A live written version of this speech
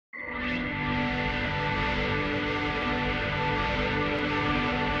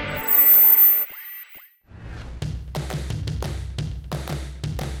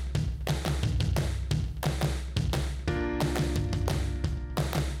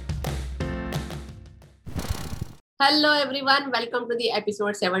Hello everyone, welcome to the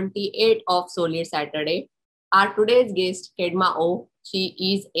episode 78 of Solid Saturday. Our today's guest, Kedma O, she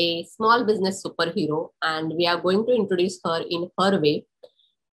is a small business superhero and we are going to introduce her in her way.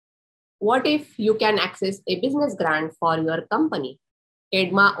 What if you can access a business grant for your company?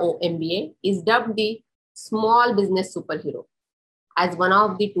 Kedma O MBA is dubbed the small business superhero as one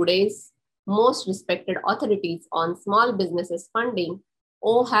of the today's most respected authorities on small businesses funding.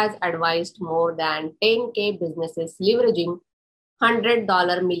 O has advised more than 10K businesses leveraging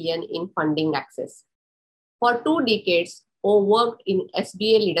 $100 million in funding access. For 2 decades, O worked in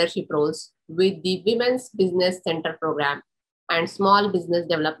SBA leadership roles with the Women's Business Center program and Small Business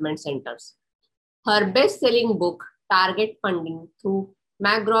Development Centers. Her best-selling book, Target Funding Through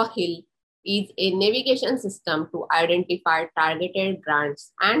McGraw-Hill, is a navigation system to identify targeted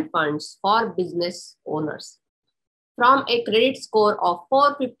grants and funds for business owners. From a credit score of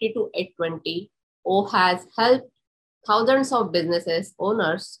 450 to 820, O has helped thousands of businesses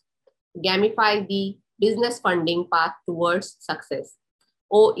owners gamify the business funding path towards success.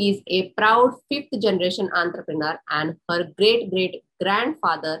 O is a proud fifth generation entrepreneur, and her great great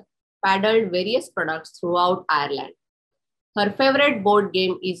grandfather paddled various products throughout Ireland. Her favorite board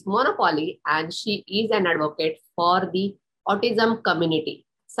game is Monopoly, and she is an advocate for the autism community.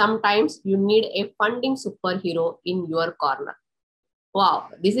 Sometimes you need a funding superhero in your corner. Wow,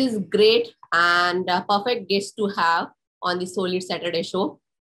 this is great and a perfect guest to have on the Solid Saturday show.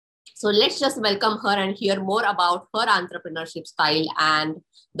 So let's just welcome her and hear more about her entrepreneurship style and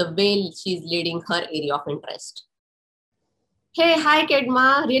the way she's leading her area of interest. Hey, hi,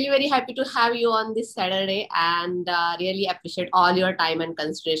 Kedma. Really very happy to have you on this Saturday and really appreciate all your time and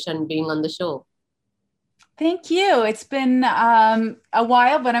consideration being on the show. Thank you. It's been a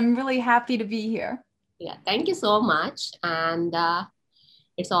while, but I'm really happy to be here. Yeah, thank you so much. And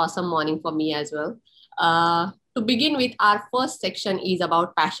it's an awesome morning for me as well. To begin with, our first section is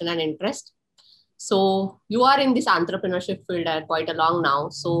about passion and interest. So you are in this entrepreneurship field quite a long now.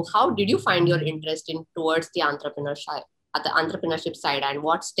 So how did you find your interest in towards the entrepreneurship side, and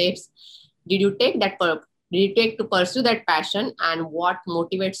what steps did you take to pursue that passion, and what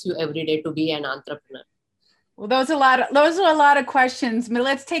motivates you every day to be an entrepreneur? Well, those are a lot of questions. But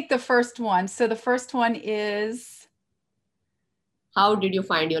let's take the first one. So the first one is, how did you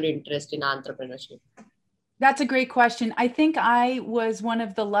find your interest in entrepreneurship? That's a great question. I think I was one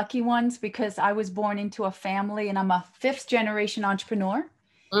of the lucky ones because I was born into a family and I'm a fifth generation entrepreneur.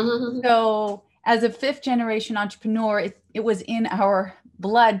 Mm-hmm. So as a fifth generation entrepreneur, it was in our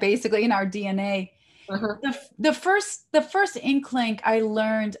blood, basically in our DNA. Uh-huh. The first inkling I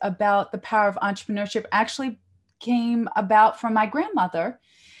learned about the power of entrepreneurship actually came about from my grandmother.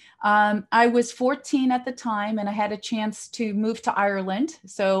 I was 14 at the time and I had a chance to move to Ireland.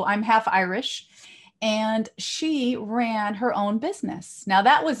 So I'm half Irish. And she ran her own business. Now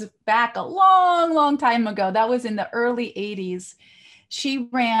that was back a long, long time ago. That was in the early 80s. She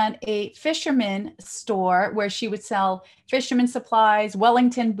ran a fisherman store where she would sell fisherman supplies,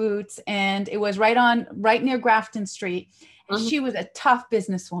 Wellington boots, and it was right near Grafton Street. And she was a tough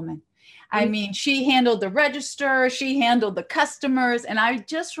businesswoman. I mean, she handled the register, she handled the customers, and I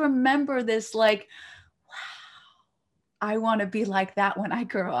just remember this like, wow, I want to be like that when I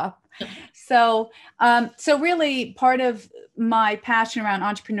grow up. So really part of my passion around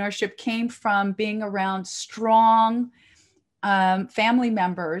entrepreneurship came from being around strong family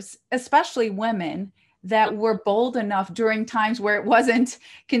members, especially women, that were bold enough during times where it wasn't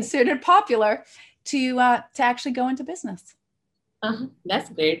considered popular to actually go into business. That's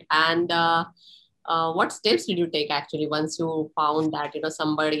great. And what steps did you take actually once you found that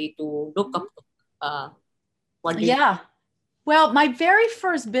somebody to look up to? What did Yeah. Well, my very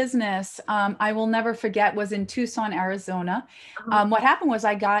first business, I will never forget, was in Tucson, Arizona. What happened was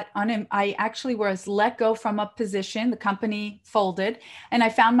I actually was let go from a position. The company folded, and I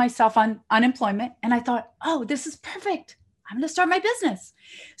found myself on unemployment. And I thought, oh, this is perfect. I'm going to start my business.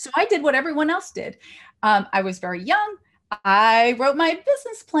 So I did what everyone else did. I was very young. I wrote my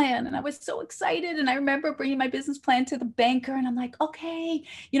business plan and I was so excited. And I remember bringing my business plan to the banker and I'm like, okay,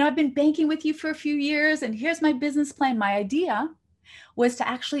 I've been banking with you for a few years and here's my business plan. My idea was to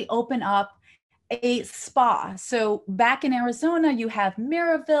actually open up a spa. So back in Arizona, you have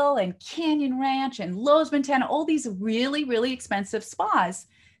Miraval and Canyon Ranch and Lowe's Montana, all these really, really expensive spas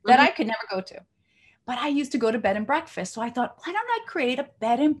that I could never go to. But I used to go to bed and breakfast. So I thought, why don't I create a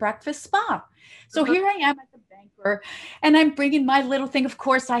bed and breakfast spa? So here I am at the banker and I'm bringing my little thing. Of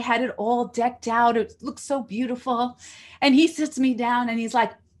course, I had it all decked out. It looks so beautiful. And he sits me down and he's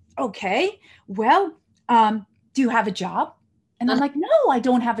like, okay, well, do you have a job? And I'm like, no, I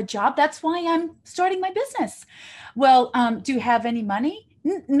don't have a job. That's why I'm starting my business. Well, do you have any money?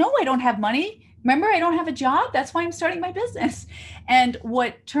 No, I don't have money. Remember, I don't have a job. That's why I'm starting my business. And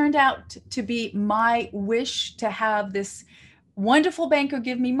what turned out to be my wish to have this wonderful banker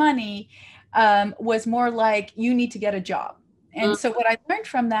give me money was more like, you need to get a job. And so what I learned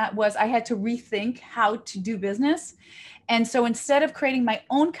from that was I had to rethink how to do business. And so instead of creating my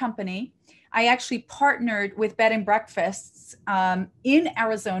own company, I actually partnered with bed and breakfasts in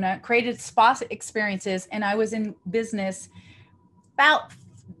Arizona, created spa experiences, and I was in business about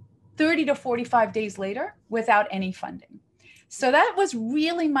 30 to 45 days later without any funding. So that was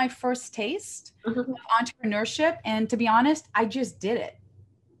really my first taste of entrepreneurship. And to be honest, I just did it.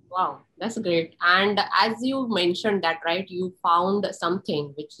 Wow, that's great. And as you mentioned that, right, you found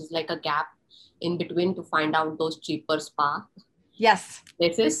something which is like a gap in between to find out those cheaper spa. Yes.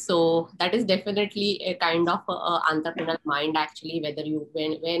 So that is definitely a kind of entrepreneurial mind, actually, whether you,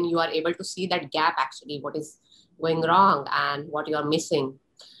 when you are able to see that gap, actually, what is going wrong and what you are missing.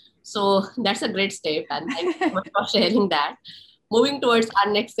 So that's a great step. And thank you so much for sharing that. Moving towards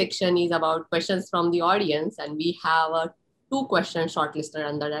our next section is about questions from the audience. And we have 2 questions shortlisted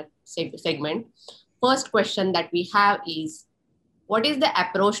under that segment. First question that we have is, what is the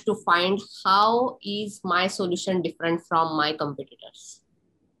approach to find how is my solution different from my competitors?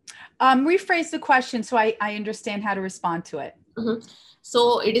 Rephrase the question so I understand how to respond to it.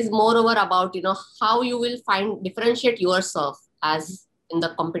 So it is moreover about, how you will differentiate yourself as in the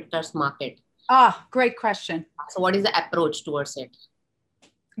competitors market. Great question. So what is the approach towards it?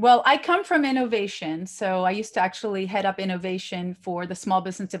 Well, I come from innovation. So I used to actually head up innovation for the small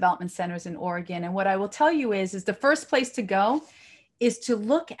business development centers in Oregon. And what I will tell you is the first place to go is to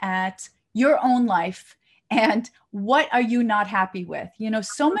look at your own life and what are you not happy with?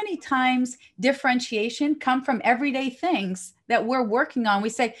 So many times differentiation come from everyday things that we're working on. We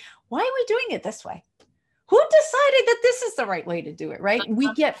say, why are we doing it this way? Who decided that this is the right way to do it, right?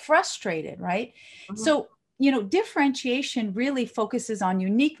 We get frustrated, right? So, differentiation really focuses on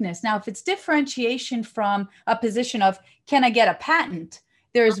uniqueness. Now, if it's differentiation from a position of, can I get a patent?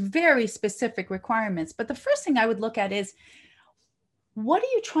 There's very specific requirements. But the first thing I would look at is, what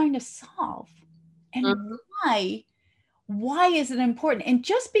are you trying to solve? And why is it important? And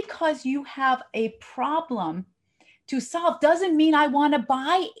just because you have a problem to solve doesn't mean I want to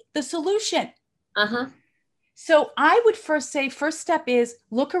buy the solution. So I would first say, first step is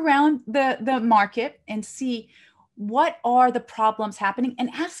look around the market and see what are the problems happening and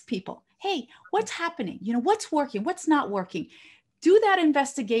ask people, hey, what's happening? What's working? What's not working? Do that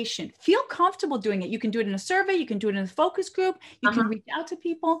investigation. Feel comfortable doing it. You can do it in a survey. You can do it in a focus group. You can reach out to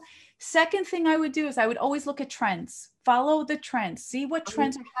people. Second thing I would do is I would always look at trends. Follow the trends. See what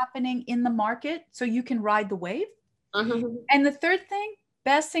trends are happening in the market so you can ride the wave. And the third thing,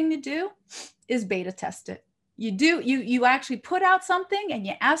 best thing to do is beta test it. You actually put out something and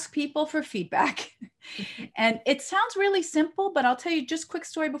you ask people for feedback. And it sounds really simple, but I'll tell you just a quick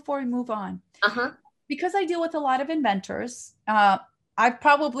story before we move on. Because I deal with a lot of inventors, I've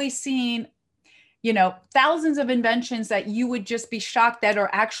probably seen, thousands of inventions that you would just be shocked that are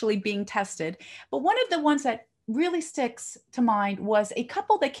actually being tested. But one of the ones that really sticks to mind was a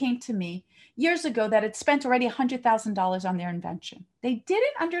couple that came to me years ago that had spent already $100,000 on their invention. They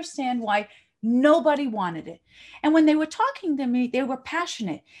didn't understand why nobody wanted it. And when they were talking to me, they were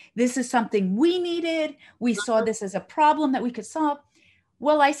passionate. This is something we needed. We saw this as a problem that we could solve.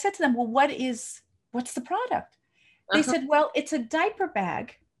 Well, I said to them, well, what's the product? They said, well, it's a diaper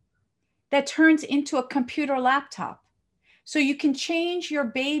bag that turns into a computer laptop. So you can change your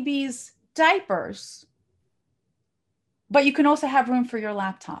baby's diapers, but you can also have room for your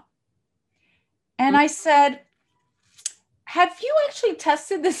laptop. And I said, have you actually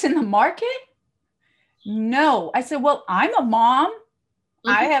tested this in the market? No. I said, well, I'm a mom.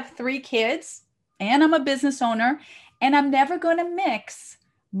 I have 3 kids and I'm a business owner, and I'm never going to mix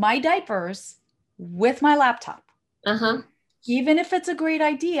my diapers with my laptop. Even if it's a great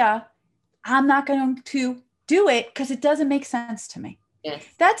idea, I'm not going to do it because it doesn't make sense to me. Yes.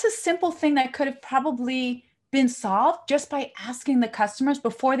 That's a simple thing that could have probably been solved just by asking the customers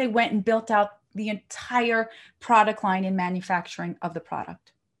before they went and built out the entire product line and manufacturing of the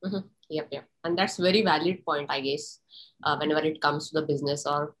product. Yep. And that's very valid point, I guess. Whenever it comes to the business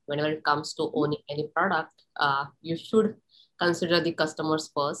or whenever it comes to owning any product, you should consider the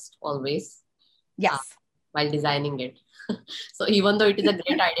customers first, always. Yes. While designing it. So even though it is a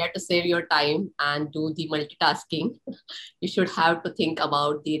great idea to save your time and do the multitasking, you should have to think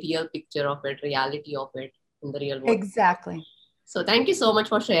about the real picture of it, reality of it in the real world. Exactly. So thank you so much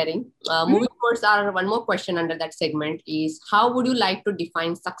for sharing. Mhm. Moving towards our one more question under that segment is, how would you like to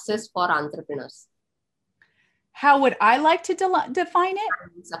define success for entrepreneurs? How would I like to define it?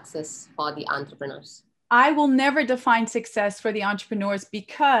 Success for the entrepreneurs. I will never define success for the entrepreneurs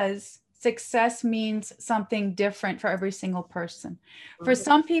because success means something different for every single person. For Mm-hmm.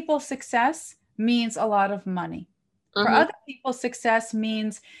 some people, success means a lot of money. For Mm-hmm. other people, success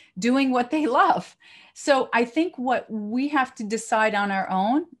means doing what they love. So I think what we have to decide on our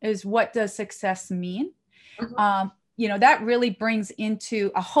own is, what does success mean? That really brings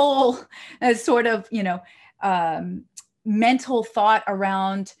into a whole sort of, mental thought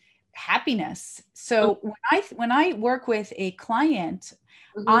around happiness. So when I work with a client,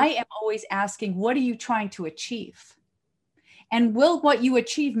 Mm-hmm. I am always asking, what are you trying to achieve? And will what you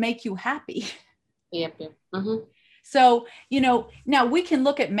achieve make you happy? Yep, yep. Mm-hmm. So, now we can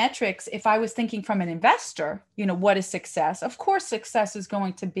look at metrics. If I was thinking from an investor, what is success? Of course, success is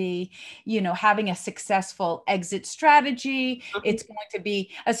going to be, having a successful exit strategy. It's going to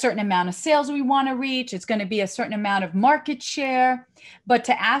be a certain amount of sales we want to reach. It's going to be a certain amount of market share. But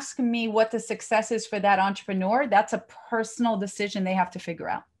to ask me what the success is for that entrepreneur, that's a personal decision they have to figure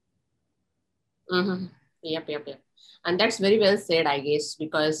out. Mm-hmm. Yep, yep, yep. And that's very well said, I guess,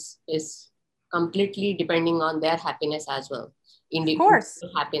 because it's completely depending on their happiness as well. Of course.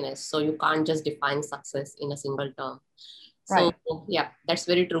 Happiness. So you can't just define success in a single term. Right. So yeah, that's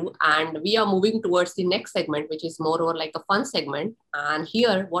very true. And we are moving towards the next segment, which is more or like a fun segment. And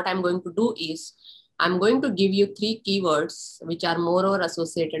here, what I'm going to do is I'm going to give you 3 keywords which are more or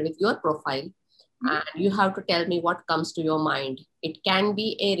associated with your profile. And you have to tell me what comes to your mind. It can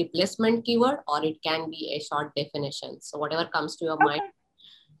be a replacement keyword or it can be a short definition. So whatever comes to your mind,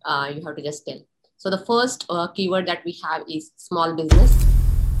 you have to just tell. So the first keyword that we have is small business.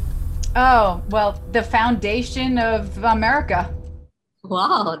 Oh, well, the foundation of America.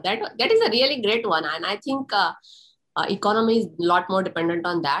 Wow, that is a really great one. And I think economy is a lot more dependent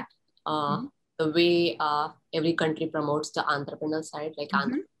on that. The way every country promotes the entrepreneurial side, like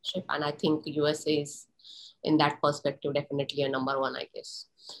entrepreneurship. And I think USA is, in that perspective, definitely a number one, I guess.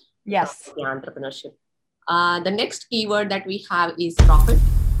 Yes. The entrepreneurship. The next keyword that we have is profit.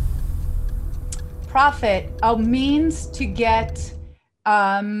 Profit, a means to get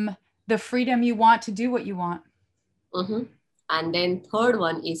the freedom you want to do what you want. And then third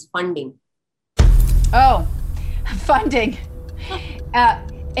one is funding. Oh, funding.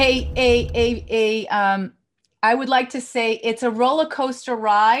 I would like to say it's a roller coaster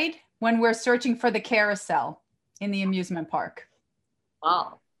ride when we're searching for the carousel in the amusement park.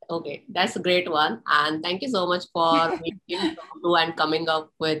 Wow. Okay, that's a great one. And thank you so much for making through and coming up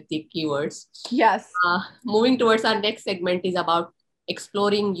with the keywords. Yes. Moving towards our next segment is about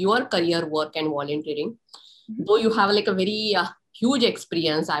exploring your career, work, and volunteering. Though you have like a very huge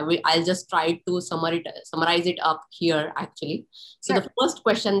experience, I'll just try to summarize it up here actually. So the first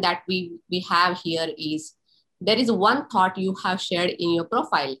question that we have here is, there is one thought you have shared in your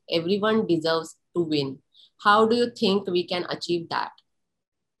profile: everyone deserves to win. How do you think we can achieve that?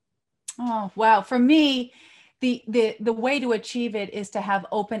 Oh, wow. For me, the way to achieve it is to have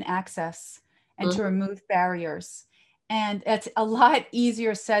open access and to remove barriers. And it's a lot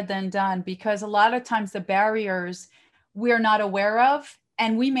easier said than done, because a lot of times the barriers we're not aware of,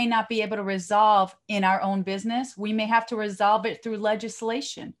 and we may not be able to resolve in our own business. We may have to resolve it through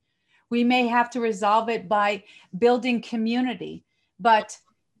legislation. We may have to resolve it by building community. But,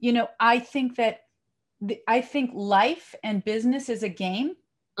 I think that I think life and business is a game.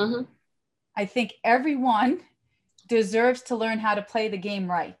 I think everyone deserves to learn how to play the game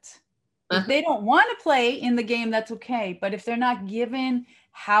right. If they don't want to play in the game, that's okay. But if they're not given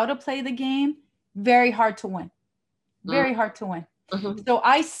how to play the game, very hard to win. Very hard to win. So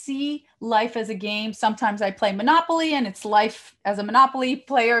I see life as a game. Sometimes I play Monopoly and it's life as a Monopoly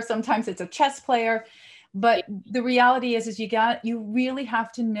player. Sometimes it's a chess player. But the reality is you really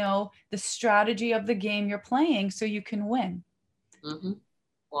have to know the strategy of the game you're playing so you can win.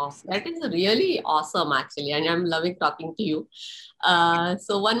 Wow, that is really awesome, actually. And I'm loving talking to you.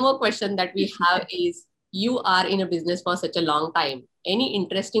 So one more question that we have is, you are in a business for such a long time. Any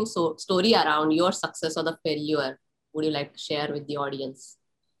interesting story around your success or the failure would you like to share with the audience?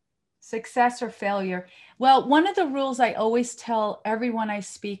 Success or failure? Well, one of the rules I always tell everyone I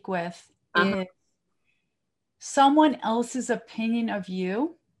speak with is someone else's opinion of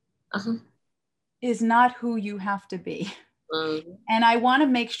you is not who you have to be. And I want to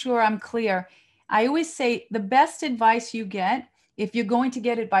make sure I'm clear. I always say the best advice you get, if you're going to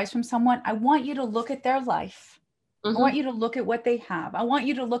get advice from someone, I want you to look at their life. I want you to look at what they have. I want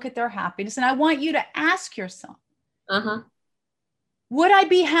you to look at their happiness. And I want you to ask yourself, would I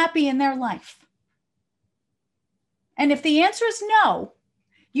be happy in their life? And if the answer is no,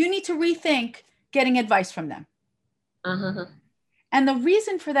 you need to rethink getting advice from them. Uh-huh. And the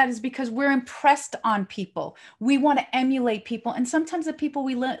reason for that is because we're impressed on people. We want to emulate people. And sometimes the people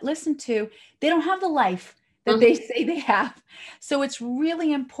we listen to, they don't have the life that they say they have. So it's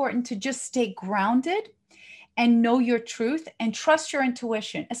really important to just stay grounded and know your truth and trust your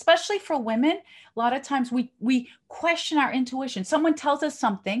intuition, especially for women. A lot of times we question our intuition. Someone tells us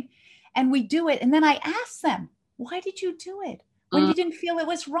something and we do it. And then I ask them, why did you do it when you didn't feel it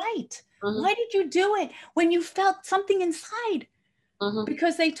was right? Why did you do it when you felt something inside?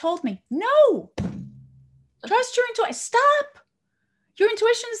 Because they told me, no, trust your intuition. Stop. Your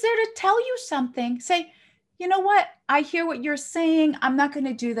intuition is there to tell you something. Say, you know what? I hear what you're saying. I'm not going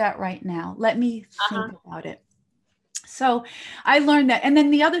to do that right now. Let me think about it. So I learned that. And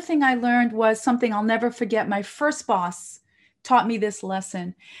then the other thing I learned was something I'll never forget. My first boss taught me this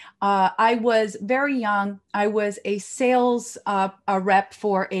lesson. I was very young. I was a sales rep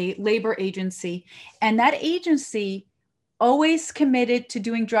for a labor agency. And that agency always committed to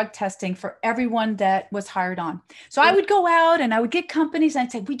doing drug testing for everyone that was hired on. So I would go out and I would get companies and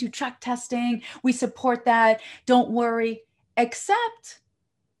I'd say, we do drug testing. We support that. Don't worry. Except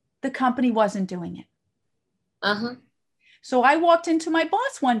the company wasn't doing it. So I walked into my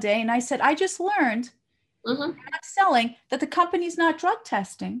boss one day and I said, I just learned I'm selling that the company's not drug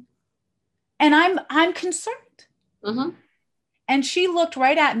testing. And I'm concerned. And she looked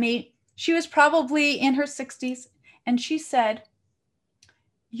right at me. She was probably in her 60s. And she said,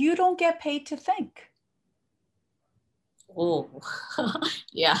 you don't get paid to think. Oh,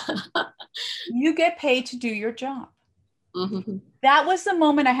 yeah. You get paid to do your job. That was the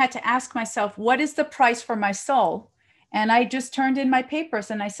moment I had to ask myself, what is the price for my soul? And I just turned in my papers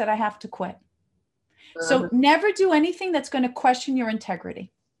and I said, I have to quit. So never do anything that's going to question your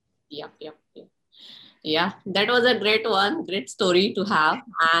integrity. Yep. Yeah, that was a great one. Great story to have.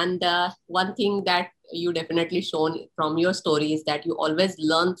 And one thing that you definitely shown from your story is that you always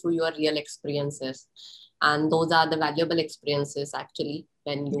learn through your real experiences. And those are the valuable experiences actually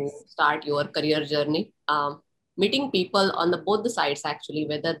when you start your career journey. Meeting people on both the sides actually,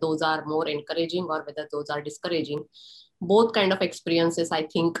 whether those are more encouraging or whether those are discouraging, both kind of experiences I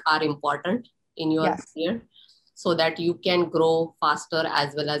think are important in your career so that you can grow faster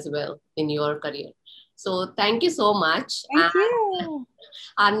as well in your career. So thank you so much. Thank you.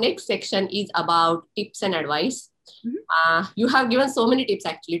 Our next section is about tips and advice. You have given so many tips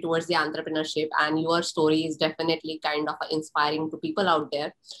actually towards the entrepreneurship, and your story is definitely kind of inspiring to people out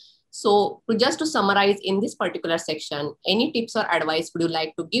there. So just to summarize in this particular section, any tips or advice would you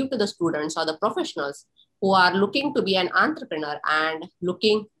like to give to the students or the professionals who are looking to be an entrepreneur and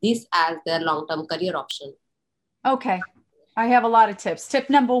looking this as their long-term career option? Okay, I have a lot of tips. Tip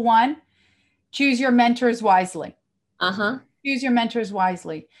number 1, choose your mentors wisely. Choose your mentors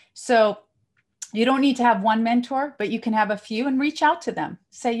wisely. So you don't need to have one mentor, but you can have a few and reach out to them.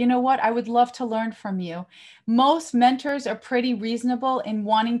 Say, you know what, I would love to learn from you. Most mentors are pretty reasonable in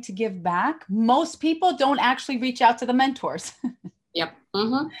wanting to give back. Most people don't actually reach out to the mentors. Yep.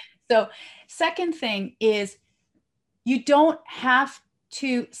 So second thing is you don't have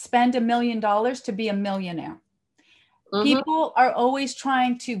to spend $1 million to be a millionaire. People are always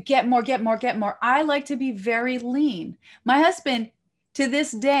trying to get more. I like to be very lean. My husband to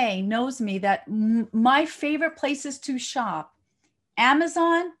this day knows me that my favorite places to shop,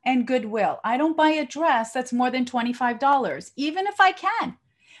 Amazon and Goodwill. I don't buy a dress that's more than $25, even if I can.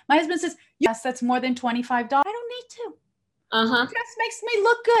 My husband says, yes, that's more than $25. I don't need to. It just makes me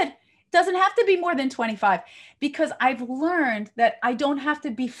look good. Doesn't have to be more than 25 because I've learned that I don't have to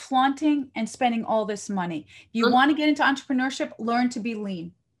be flaunting and spending all this money. If you want to get into entrepreneurship, learn to be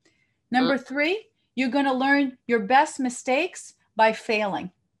lean. Number 3, you're going to learn your best mistakes by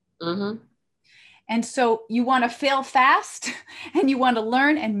failing. And so you want to fail fast and you want to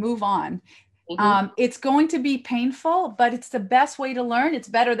learn and move on. It's going to be painful, but it's the best way to learn. It's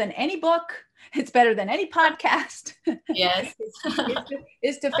better than any book. It's better than any podcast. Yes.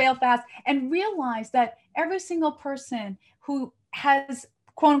 is to fail fast and realize that every single person who has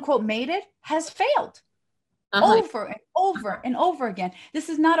quote unquote made it has failed over and over and over again. This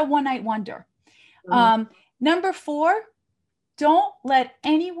is not a one-night wonder. Number 4, don't let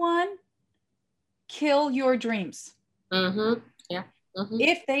anyone kill your dreams. Yeah.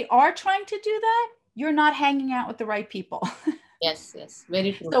 If they are trying to do that, you're not hanging out with the right people. Yes,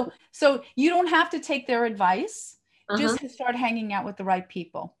 very true. So you don't have to take their advice, just to start hanging out with the right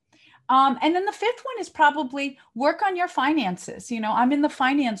people. And then the 5th one is probably work on your finances. I'm in the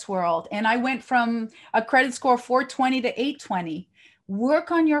finance world and I went from a credit score of 420 to 820.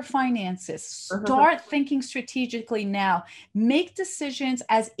 Work on your finances. Start thinking strategically now. Make decisions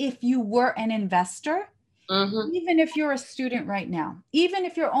as if you were an investor. Even if you're a student right now, even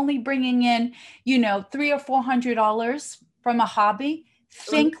if you're only bringing in, $300 or $400 from a hobby,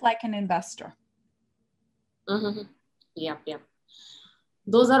 think like an investor. Yep.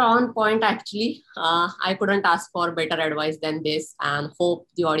 Those are on point, actually. I couldn't ask for better advice than this, and hope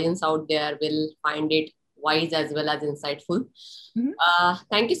the audience out there will find it wise as well as insightful.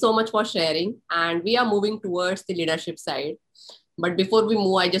 Thank you so much for sharing. And we are moving towards the leadership side. But before we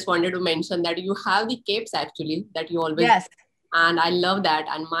move, I just wanted to mention that you have the capes actually that you always, yes. And I love that.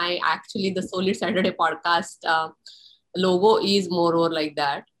 And the Soul Lead Saturday podcast logo is more or like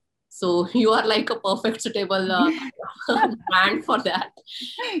that. So you are like a perfect suitable brand for that.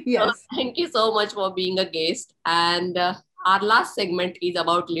 Yes. So thank you so much for being a guest. And our last segment is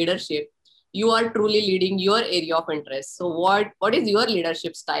about leadership. You are truly leading your area of interest. So what is your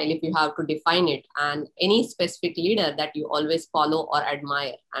leadership style if you have to define it, and any specific leader that you always follow or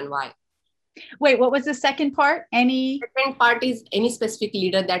admire, and why? Wait, what was the second part? Second part is any specific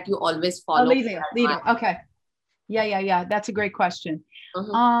leader that you always follow. Leader. Okay. Yeah. That's a great question.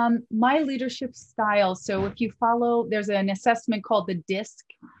 My leadership style. So if you follow, there's an assessment called the DISC,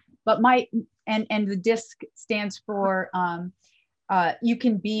 but and the DISC stands for, you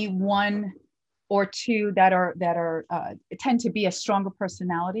can be one or two that tend to be a stronger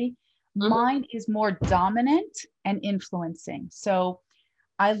personality. Mine is more dominant and influencing. So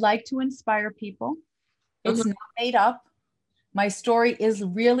I like to inspire people. It's not made up. My story is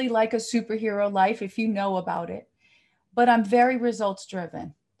really like a superhero life if you know about it, but I'm very results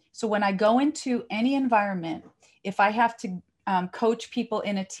driven. So when I go into any environment, if I have to coach people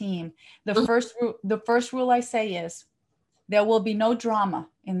in a team, the first rule I say is, there will be no drama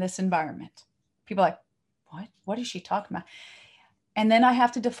in this environment. People are like, what is she talking about? And then I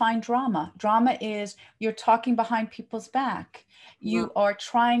have to define drama. Drama is you're talking behind people's back. You are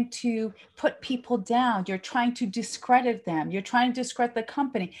trying to put people down. You're trying to discredit them. You're trying to discredit the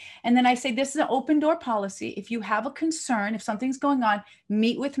company. And then I say, this is an open door policy. If you have a concern, if something's going on,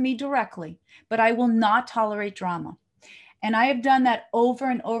 meet with me directly, but I will not tolerate drama. And I have done that over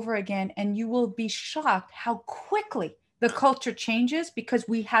and over again. And you will be shocked how quickly the culture changes because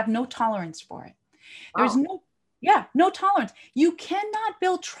we have no tolerance for it. There's no tolerance. You cannot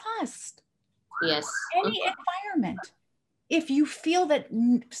build trust. Yes. Any environment if you feel that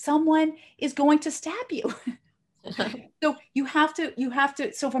someone is going to stab you. So you have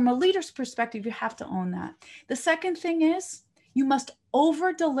to, so from a leader's perspective, you have to own that. The second thing is you must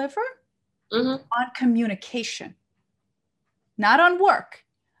over deliver on communication, not on work,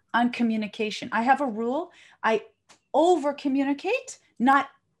 on communication. I have a rule. I over communicate, not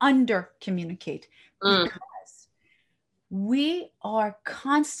under communicate, because we are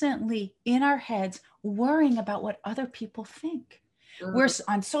constantly in our heads worrying about what other people think. We're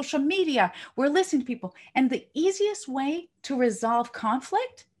on social media, we're listening to people. And the easiest way to resolve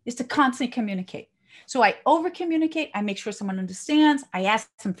conflict is to constantly communicate. So I over communicate, I make sure someone understands, I ask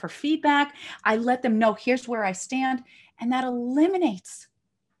them for feedback, I let them know here's where I stand, and that eliminates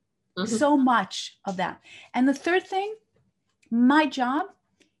so much of that. And the third thing, my job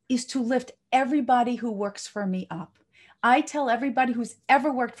is to lift everybody who works for me up. I tell everybody who's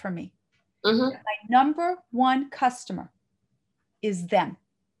ever worked for me, my number one customer is them,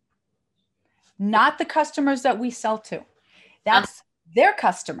 not the customers that we sell to. That's their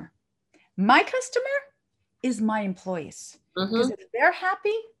customer. My customer is my employees. Because if they're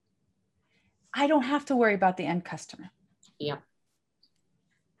happy, I don't have to worry about the end customer. Yeah.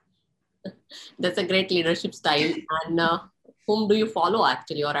 That's a great leadership style. And whom do you follow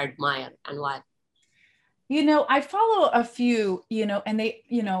actually or admire, and why? I follow a few, and they,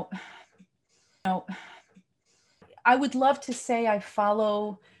 I would love to say I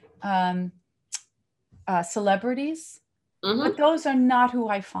follow celebrities, but those are not who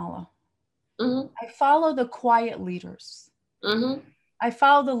I follow. I follow the quiet leaders. I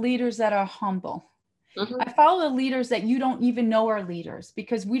follow the leaders that are humble. I follow the leaders that you don't even know are leaders,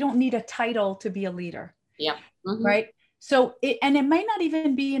 because we don't need a title to be a leader. Yeah. Right. So, it might not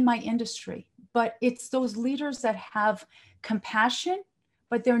even be in my industry, but it's those leaders that have compassion,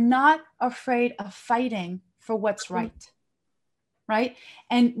 but they're not afraid of fighting for what's right. Right.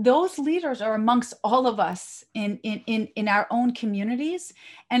 And those leaders are amongst all of us in our own communities.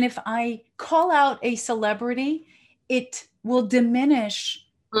 And if I call out a celebrity, it will diminish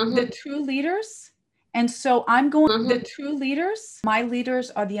the true leaders. And so I'm going, the true leaders, my leaders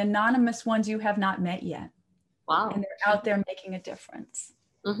are the anonymous ones you have not met yet. Wow. And they're out there making a difference.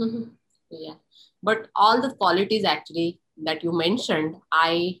 Yeah. But all the qualities actually that you mentioned,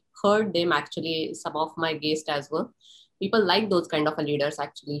 I heard them actually, some of my guests as well. People like those kind of leaders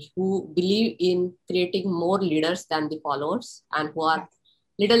actually who believe in creating more leaders than the followers, and who are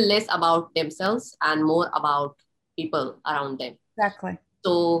little less about themselves and more about people around them. Exactly.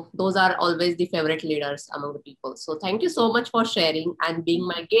 So those are always the favorite leaders among the people. So thank you so much for sharing and being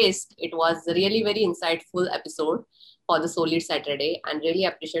my guest. It was really very insightful episode for the Soul Lead Saturday, and really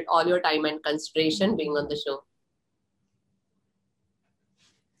appreciate all your time and consideration being on the show.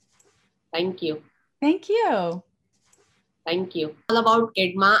 Thank you. Thank you. Thank you. All about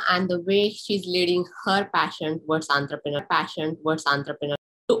Kedma and the way she's leading her passion towards entrepreneur.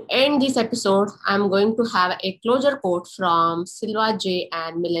 To end this episode, I'm going to have a closure quote from Silva J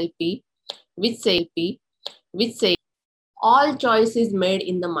and Millel P, which say, all choice is made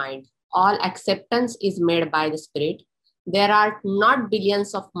in the mind. All acceptance is made by the spirit. There are not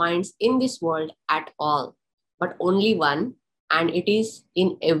billions of minds in this world at all, but only one, and it is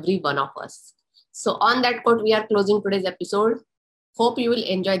in every one of us. So on that quote, we are closing today's episode. Hope you will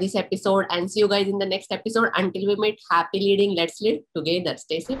enjoy this episode and see you guys in the next episode. Until we meet, happy leading. Let's lead together.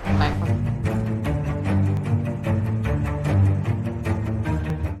 Stay safe and bye for now.